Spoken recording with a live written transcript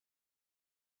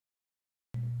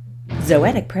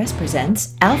Zoetic Press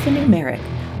presents Alphanumeric,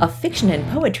 a fiction and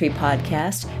poetry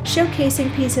podcast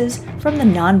showcasing pieces from the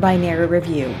Non-Binary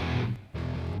Review.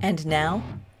 And now,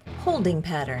 Holding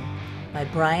Pattern by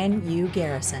Brian U.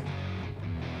 Garrison.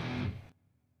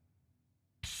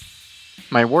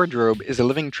 My wardrobe is a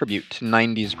living tribute to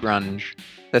 90s grunge,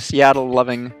 the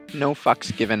Seattle-loving,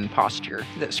 no-fucks-given posture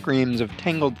that screams of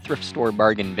tangled thrift store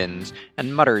bargain bins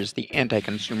and mutters the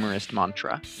anti-consumerist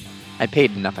mantra. I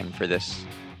paid nothing for this.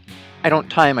 I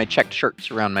don't tie my checked shirts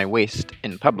around my waist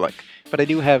in public, but I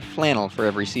do have flannel for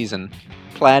every season,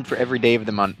 plaid for every day of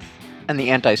the month, and the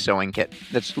anti-sewing kit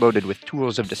that's loaded with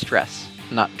tools of distress,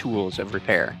 not tools of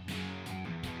repair.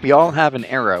 We all have an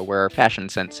era where our fashion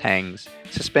sense hangs,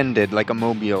 suspended like a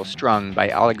mobile strung by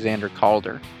Alexander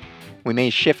Calder. We may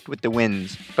shift with the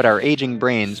winds, but our aging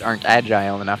brains aren't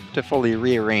agile enough to fully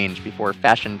rearrange before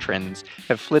fashion trends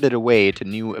have flitted away to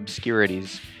new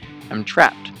obscurities. I'm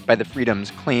trapped by the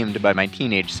freedoms claimed by my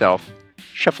teenage self,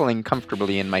 shuffling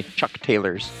comfortably in my Chuck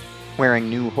Taylors, wearing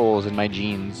new holes in my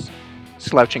jeans,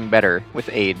 slouching better with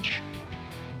age.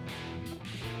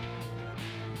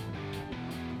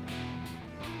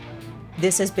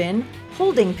 This has been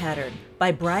Holding Pattern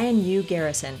by Brian U.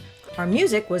 Garrison. Our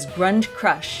music was Grunge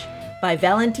Crush by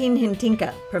Valentin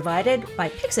Hintinka, provided by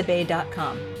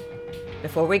Pixabay.com.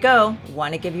 Before we go,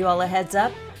 want to give you all a heads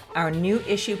up. Our new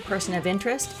issue Person of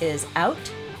Interest is out,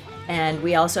 and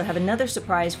we also have another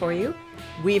surprise for you.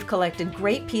 We've collected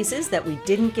great pieces that we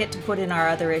didn't get to put in our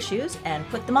other issues and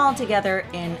put them all together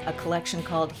in a collection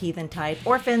called Heathen Tide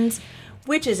Orphans,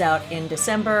 which is out in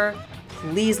December.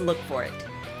 Please look for it.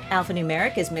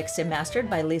 Alphanumeric is mixed and mastered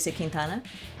by Lisa Quintana.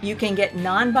 You can get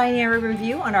Non-Binary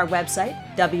Review on our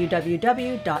website,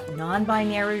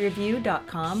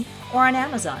 www.nonbinaryreview.com, or on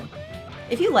Amazon.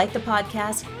 If you like the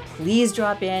podcast, please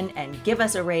drop in and give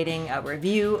us a rating, a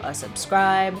review, a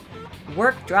subscribe.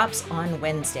 Work drops on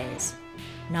Wednesdays.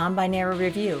 Non-Binary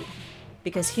Review,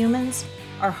 because humans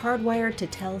are hardwired to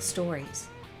tell stories.